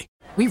today.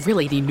 We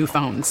really need new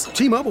phones.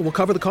 T-Mobile will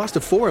cover the cost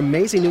of 4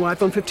 amazing new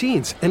iPhone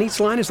 15s, and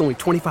each line is only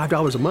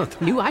 $25 a month.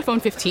 New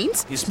iPhone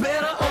 15s? It's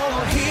better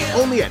over here.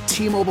 Only at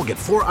T-Mobile, get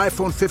 4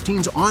 iPhone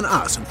 15s on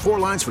us and 4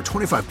 lines for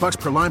 $25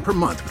 per line per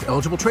month with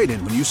eligible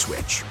trade-in when you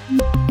switch.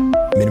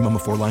 Minimum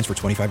of 4 lines for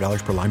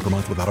 $25 per line per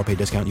month with autopay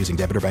discount using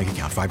debit or bank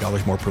account.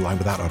 $5 more per line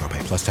without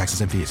autopay, plus taxes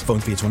and fees. Phone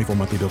fee at 24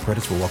 monthly bill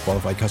credits for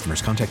well-qualified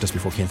customers. Contact us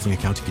before canceling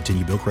account to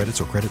continue bill credits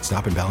or credit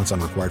stop and balance on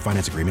required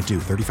finance agreement due.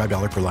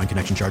 $35 per line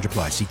connection charge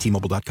applies. See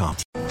T-Mobile.com.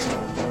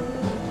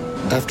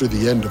 After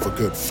the end of a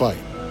good fight,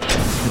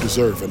 you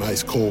deserve an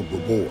ice-cold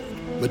reward.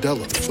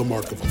 Modelo is the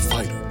mark of a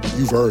fighter.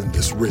 You've earned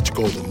this rich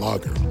golden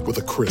lager with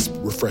a crisp,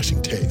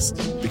 refreshing taste.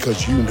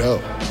 Because you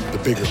know, the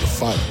bigger the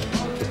fight,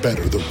 the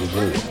better the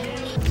reward.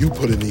 You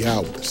put in the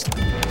hours,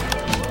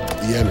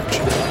 the energy,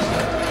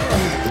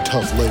 the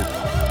tough labor.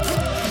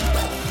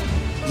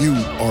 You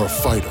are a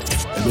fighter,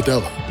 and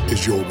Modelo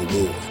is your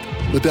reward.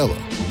 Modelo,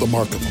 the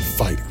mark of a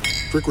fighter.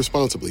 Drink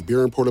responsibly.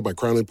 Beer imported by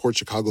Crown Imports,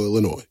 Chicago,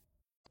 Illinois.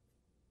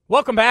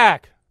 Welcome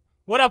back.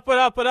 What up, what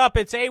up, what up?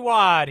 It's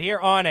Awadd here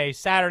on a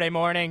Saturday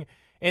morning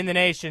in the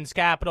nation's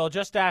capital,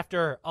 just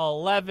after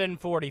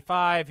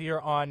 11:45 here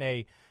on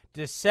a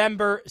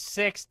December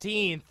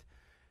 16th.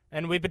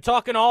 And we've been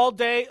talking all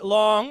day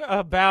long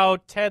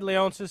about Ted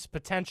Leonsis'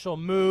 potential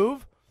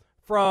move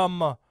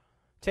from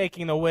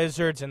taking the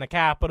Wizards and the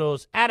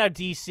Capitals out of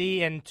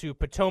D.C. into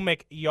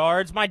Potomac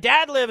Yards. My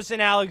dad lives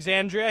in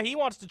Alexandria. He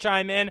wants to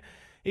chime in.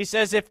 He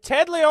says if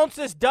Ted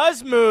Leonsis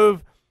does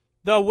move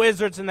the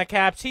Wizards and the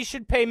Caps, he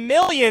should pay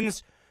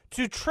millions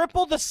to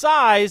triple the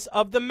size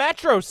of the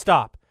Metro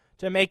stop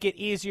to make it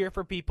easier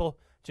for people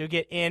to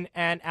get in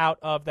and out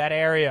of that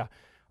area.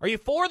 Are you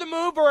for the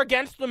move or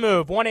against the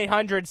move?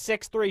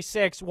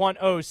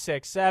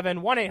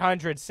 1-800-636-1067,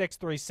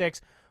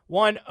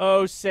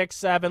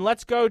 1-800-636-1067.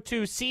 Let's go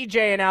to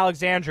CJ in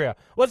Alexandria.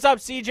 What's up,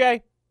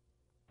 CJ?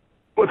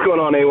 What's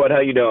going on, Awadd? How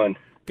you doing?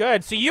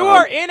 Good. So you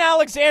are in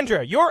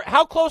Alexandria.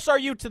 How close are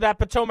you to that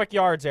Potomac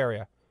Yards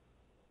area?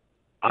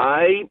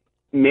 I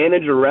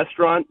manage a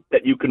restaurant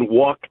that you can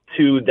walk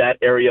to that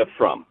area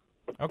from.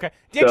 Okay.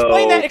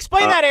 Explain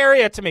that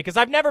area to me, because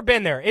I've never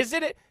been there. Is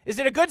it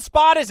a good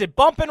spot? Is it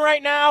bumping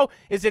right now?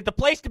 Is it the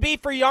place to be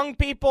for young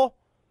people?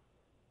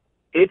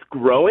 It's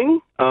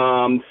growing.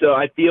 So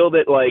I feel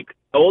that, like,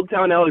 Old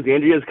Town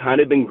Alexandria has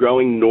kind of been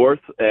growing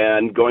north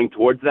and going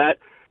towards that.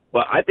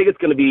 But I think it's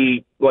going to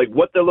be, like,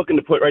 what they're looking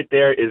to put right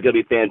there is going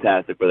to be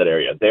fantastic for that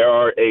area. There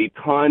are a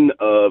ton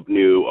of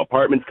new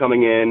apartments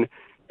coming in,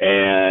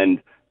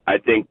 and I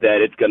think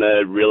that it's going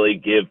to really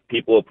give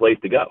people a place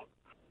to go.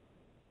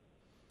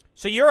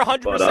 So you're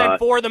 100%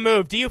 for the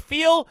move. Do you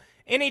feel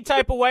any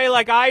type of way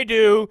like I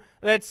do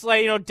that's,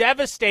 like,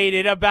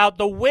 devastated about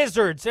the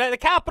Wizards? The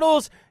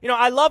Capitals,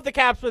 I love the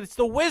Caps, but it's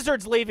the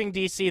Wizards leaving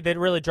D.C. that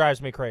really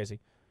drives me crazy.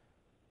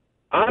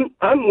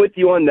 I'm with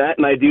you on that,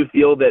 and I do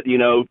feel that,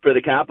 for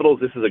the Capitals,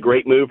 this is a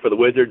great move. For the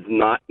Wizards,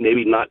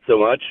 maybe not so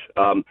much.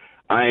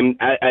 I'm,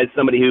 as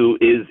somebody who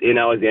is in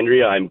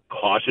Alexandria, I'm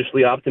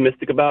cautiously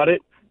optimistic about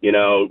it,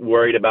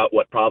 worried about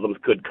what problems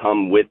could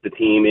come with the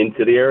team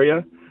into the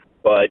area.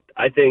 But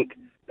I think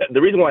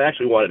the reason why I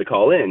actually wanted to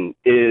call in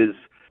is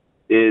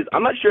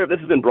I'm not sure if this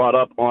has been brought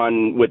up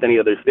on with any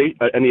other shows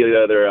or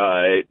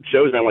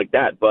anything like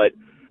that, but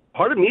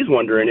part of me is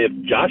wondering if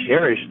Josh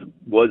Harris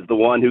was the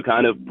one who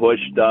kind of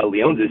pushed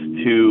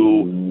Leonsis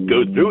to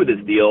go through with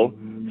this deal,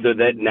 so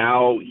that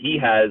now he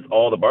has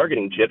all the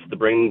bargaining chips to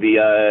bring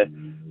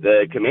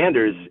the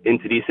Commanders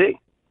into D.C.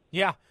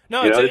 Yeah,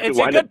 no, it's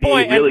a good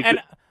point, really and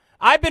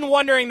I've been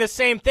wondering the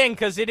same thing,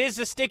 because it is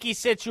a sticky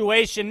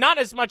situation, not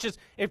as much as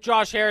if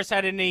Josh Harris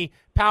had any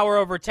power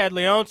over Ted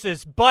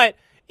Leonsis, but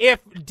if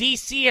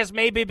D.C. has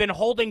maybe been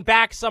holding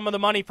back some of the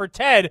money for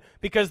Ted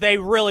because they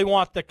really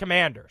want the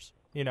Commanders,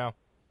 Yeah.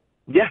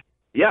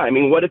 I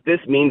mean, what if this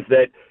means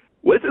that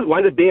this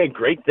winds up being a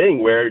great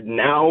thing where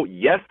now,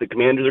 yes, the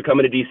Commanders are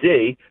coming to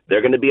D.C.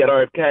 They're going to be at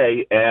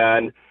RFK,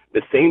 and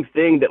the same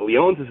thing that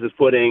Leonsis is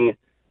putting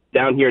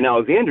down here in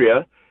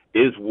Alexandria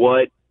is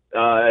what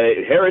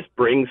Harris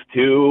brings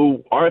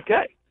to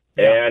RFK.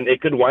 Yeah. And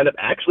it could wind up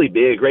actually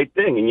being a great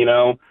thing.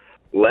 And,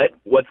 let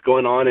what's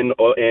going on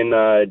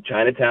in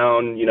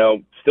Chinatown,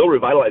 still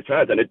revitalize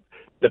Chinatown.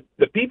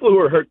 The people who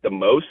are hurt the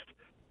most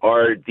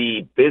are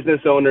the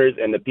business owners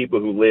and the people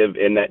who live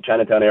in that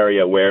Chinatown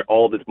area where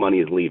all this money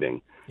is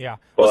leaving. Yeah.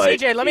 Well,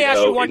 CJ, let me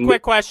ask you one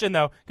quick question,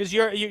 though, because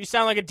you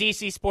sound like a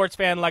DC sports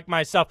fan like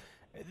myself.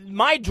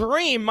 My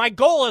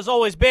goal has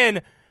always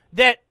been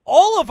that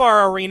all of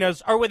our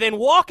arenas are within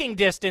walking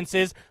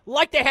distances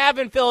like they have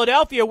in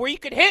Philadelphia, where you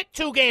could hit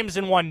 2 games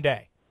in one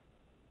day.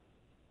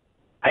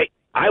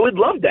 I would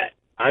love that.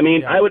 I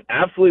mean, I would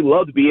absolutely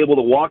love to be able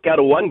to walk out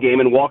of one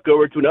game and walk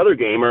over to another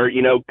game, or,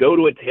 go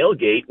to a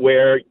tailgate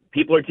where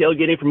people are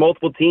tailgating for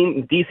multiple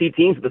DC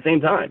teams at the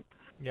same time.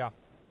 Yeah.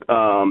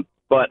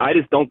 But I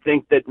just don't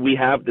think that we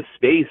have the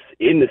space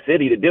in the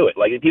city to do it.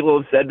 Like, people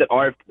have said that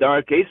the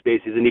RFK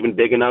space isn't even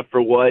big enough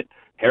for what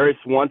Harris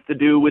wants to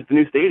do with the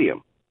new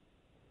stadium.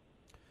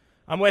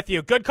 I'm with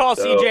you. Good call,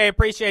 CJ.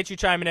 Appreciate you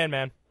chiming in,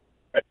 man.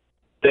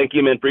 Thank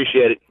you, man.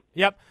 Appreciate it.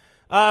 Yep.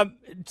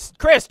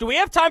 Chris, do we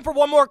have time for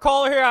one more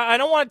caller here? I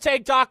don't want to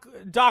take Doc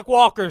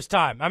Walker's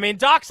time. I mean,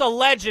 Doc's a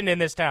legend in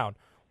this town.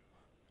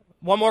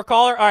 One more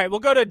caller? All right, we'll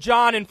go to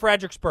John in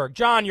Fredericksburg.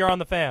 John, you're on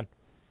the Fan.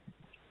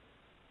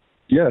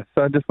 Yes,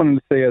 I just wanted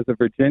to say as a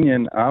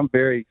Virginian, I'm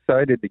very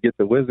excited to get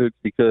the Wizards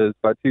because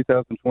by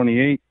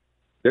 2028,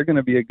 they're going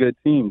to be a good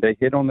team. They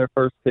hit on their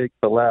first pick,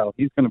 Bilal.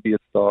 He's going to be a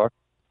star.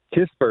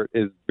 Kispert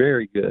is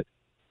very good.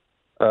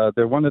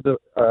 They're one of the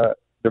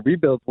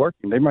rebuild's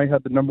working. They might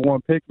have the number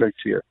 1 pick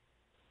next year.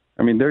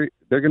 I mean,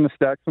 they're going to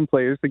stack some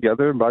players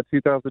together, and by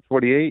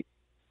 2028,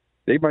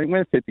 they might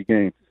win 50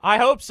 games. I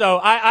hope so.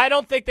 I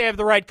don't think they have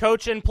the right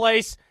coach in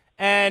place,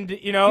 and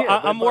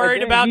I'm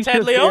worried about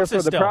Ted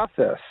Leonsis still.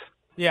 Process.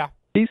 Yeah,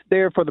 he's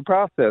there for the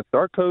process.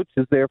 Our coach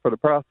is there for the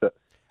process.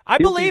 I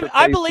believe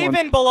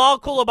in Bilal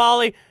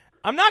Coulibaly.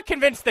 I'm not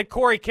convinced that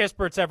Corey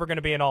Kispert's ever going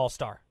to be an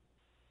all-star.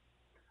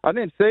 I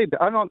didn't say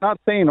that. I'm not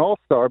saying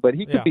all-star, but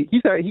he could be.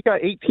 He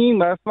got 18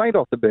 last night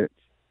off the bench.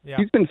 Yeah.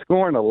 He's been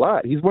scoring a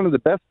lot. He's one of the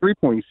best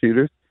three-point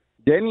shooters.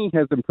 Denny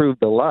has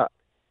improved a lot.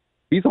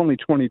 He's only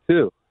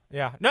 22.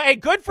 Yeah. No, hey,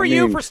 good for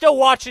you for still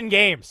watching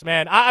games,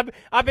 man.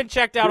 I've been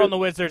checked out on the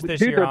Wizards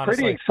this year, honestly. They're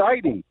pretty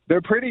exciting.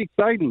 They're pretty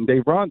exciting.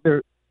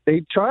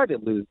 They try to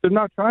lose. They're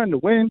not trying to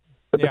win.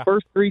 But the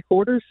first 3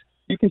 quarters,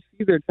 you can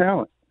see their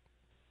talent.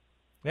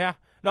 Yeah.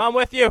 No, I'm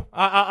with you.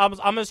 I'm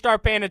going to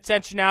start paying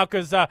attention now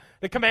because the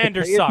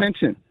Commanders suck. Pay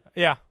attention.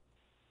 Yeah.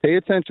 Pay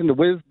attention.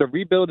 The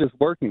rebuild is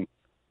working.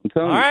 I'm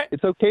telling you,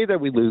 it's okay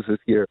that we lose this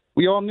year.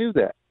 We all knew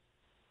that.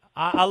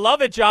 I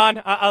love it,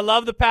 John. I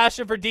love the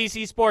passion for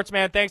DC sports,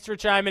 man. Thanks for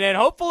chiming in.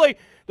 Hopefully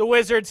the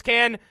Wizards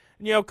can,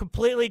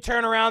 completely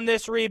turn around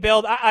this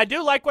rebuild. I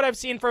do like what I've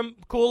seen from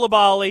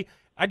Coulibaly.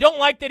 I don't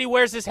like that he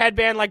wears his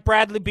headband like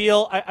Bradley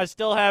Beal. I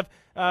still have,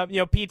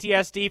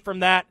 PTSD from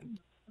that.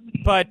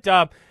 But,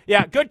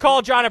 good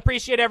call, John.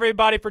 Appreciate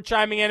everybody for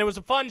chiming in. It was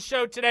a fun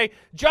show today.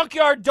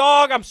 Junkyard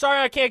Dog, I'm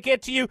sorry I can't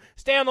get to you.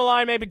 Stay on the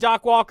line. Maybe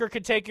Doc Walker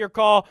could take your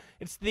call.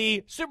 It's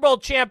the Super Bowl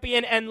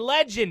champion and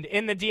legend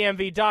in the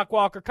DMV, Doc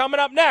Walker, coming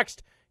up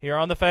next here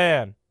on The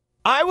Fan.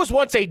 I was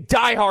once a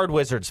diehard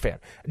Wizards fan.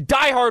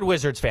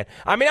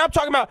 I mean, I'm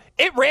talking about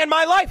it ran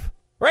my life,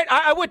 right?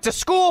 I went to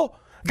school,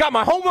 got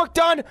my homework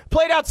done,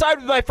 played outside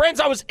with my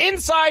friends. I was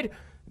inside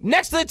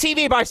next to the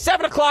TV by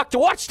 7 o'clock to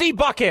watch Steve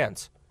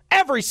Buckhands.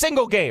 Every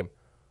single game.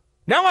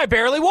 Now I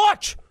barely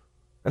watch.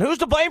 And who's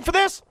to blame for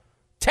this?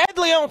 Ted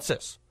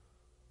Leonsis.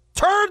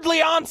 Turd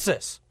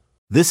Leonsis.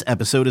 This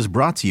episode is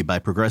brought to you by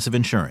Progressive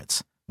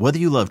Insurance. Whether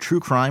you love true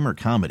crime or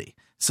comedy,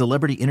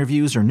 celebrity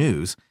interviews or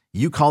news,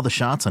 you call the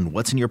shots on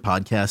what's in your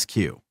podcast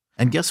queue.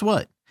 And guess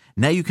what?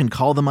 Now you can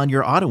call them on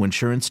your auto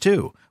insurance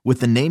too with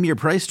the Name Your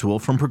Price tool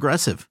from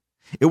Progressive.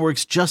 It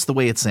works just the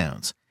way it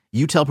sounds.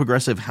 You tell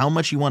Progressive how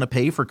much you want to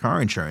pay for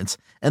car insurance,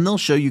 and they'll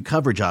show you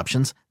coverage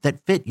options that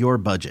fit your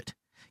budget.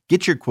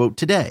 Get your quote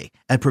today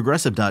at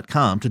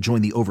Progressive.com to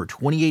join the over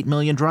 28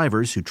 million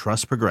drivers who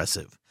trust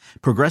Progressive.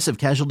 Progressive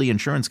Casualty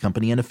Insurance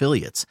Company and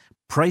Affiliates.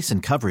 Price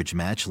and coverage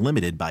match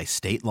limited by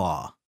state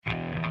law.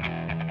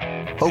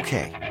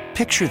 Okay,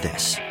 picture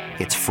this.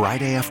 It's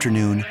Friday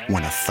afternoon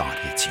when a thought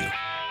hits you.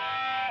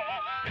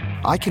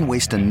 I can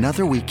waste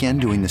another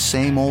weekend doing the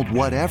same old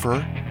whatever,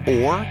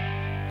 or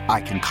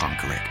I can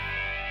conquer it.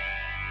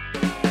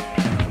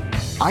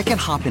 I can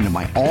hop into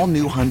my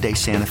all-new Hyundai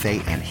Santa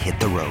Fe and hit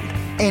the road.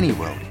 Any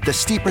road. The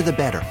steeper, the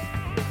better.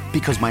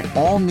 Because my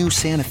all-new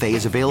Santa Fe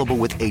is available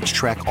with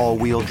H-Track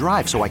all-wheel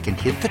drive, so I can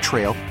hit the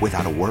trail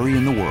without a worry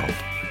in the world.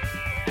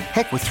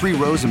 Heck, with 3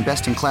 rows and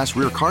best-in-class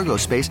rear cargo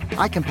space,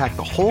 I can pack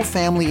the whole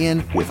family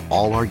in with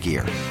all our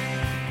gear.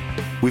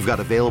 We've got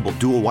available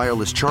dual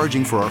wireless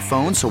charging for our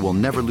phones, so we'll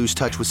never lose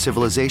touch with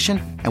civilization,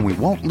 and we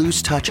won't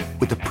lose touch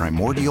with the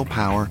primordial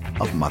power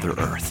of Mother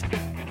Earth.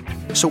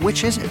 So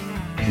which is it?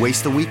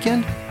 Waste the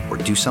weekend or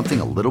do something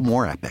a little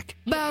more epic?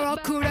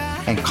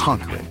 and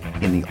conquer it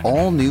in the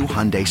all-new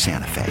Hyundai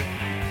Santa Fe.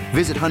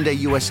 Visit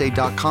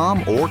HyundaiUSA.com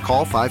or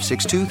call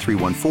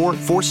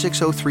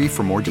 562-314-4603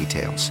 for more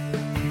details.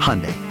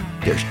 Hyundai,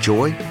 there's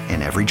joy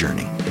in every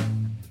journey.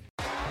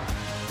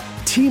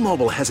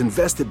 T-Mobile has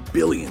invested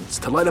billions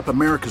to light up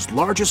America's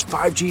largest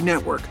 5G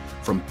network,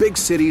 from big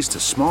cities to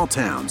small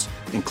towns,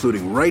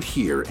 including right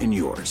here in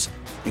yours.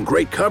 And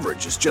great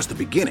coverage is just the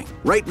beginning.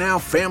 Right now,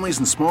 families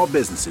and small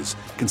businesses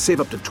can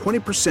save up to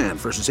 20%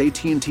 versus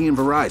AT&T and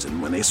Verizon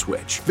when they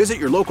switch. Visit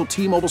your local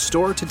T-Mobile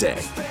store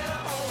today.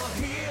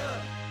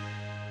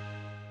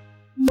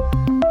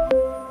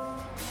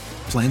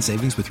 Plan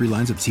savings with 3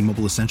 lines of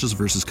T-Mobile Essentials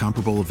versus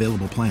comparable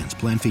available plans.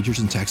 Plan features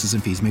and taxes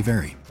and fees may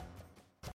vary.